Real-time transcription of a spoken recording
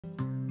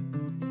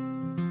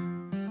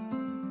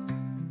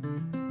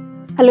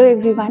Hello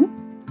everyone.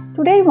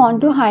 Today I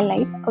want to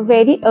highlight a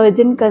very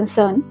urgent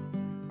concern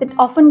that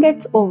often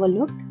gets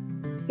overlooked.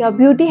 Your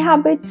beauty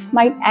habits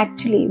might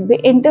actually be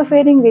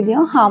interfering with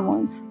your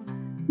hormones.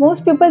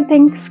 Most people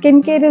think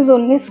skincare is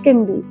only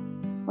skin deep,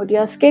 but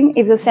your skin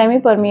is a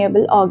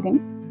semi-permeable organ.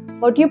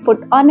 What you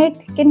put on it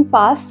can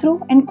pass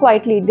through and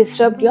quietly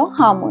disrupt your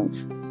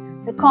hormones.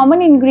 The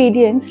common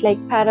ingredients like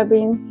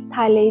parabens,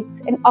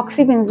 phthalates, and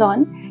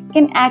oxybenzone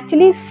can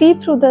actually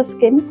seep through the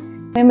skin,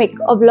 mimic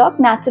or block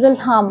natural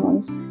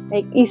hormones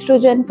like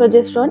estrogen,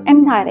 progesterone,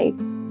 and thyroid.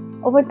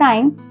 Over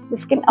time,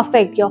 this can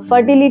affect your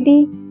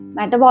fertility,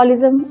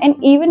 metabolism,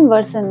 and even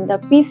worsen the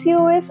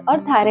PCOS or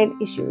thyroid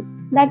issues.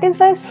 That is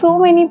why so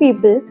many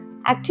people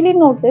actually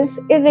notice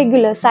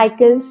irregular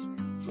cycles,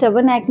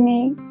 stubborn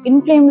acne,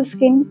 inflamed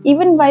skin,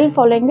 even while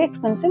following the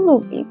expensive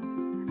routines.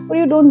 But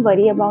you don't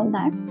worry about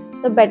that.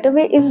 The better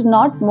way is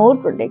not more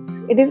products,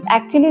 it is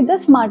actually the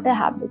smarter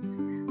habits.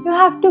 You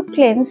have to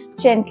cleanse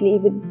gently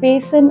with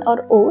basin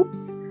or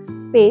oats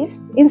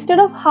paste instead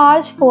of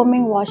harsh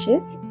foaming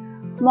washes.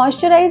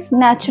 Moisturize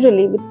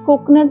naturally with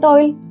coconut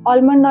oil,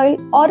 almond oil,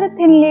 or a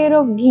thin layer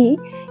of ghee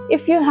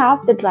if you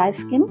have the dry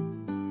skin.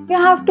 You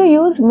have to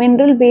use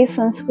mineral based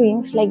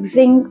sunscreens like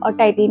zinc or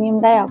titanium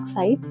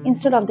dioxide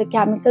instead of the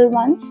chemical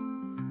ones.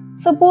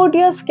 Support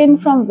your skin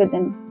from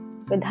within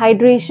with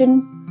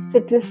hydration,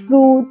 citrus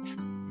fruits,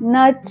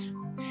 nuts,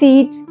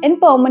 seeds,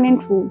 and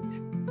permanent foods.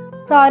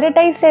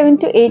 Prioritize 7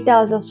 to 8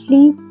 hours of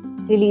sleep,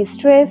 release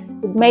stress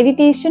with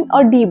meditation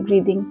or deep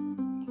breathing,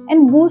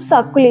 and boost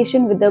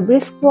circulation with a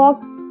brisk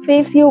walk,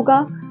 face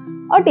yoga,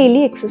 or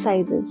daily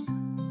exercises.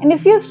 And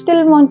if you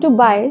still want to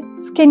buy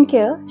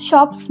skincare,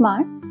 shop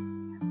smart.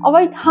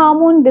 Avoid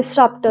hormone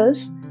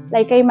disruptors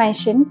like I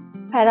mentioned,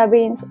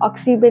 parabens,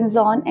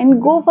 oxybenzone,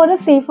 and go for a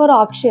safer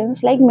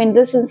options like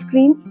mineral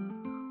sunscreens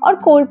or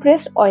cold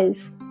pressed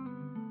oils.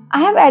 I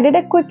have added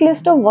a quick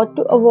list of what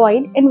to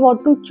avoid and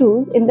what to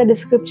choose in the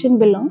description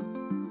below.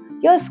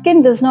 Your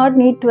skin does not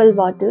need 12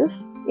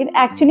 bottles, it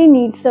actually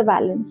needs the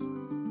balance.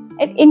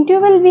 At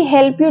Intuiwell, we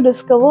help you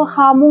discover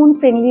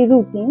hormone-friendly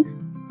routines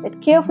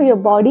that care for your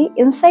body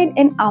inside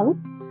and out,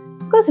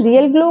 because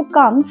real glow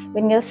comes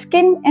when your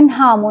skin and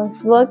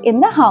hormones work in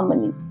the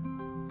harmony.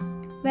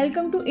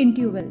 Welcome to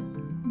Intuiwell,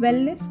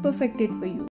 wellness perfected for you.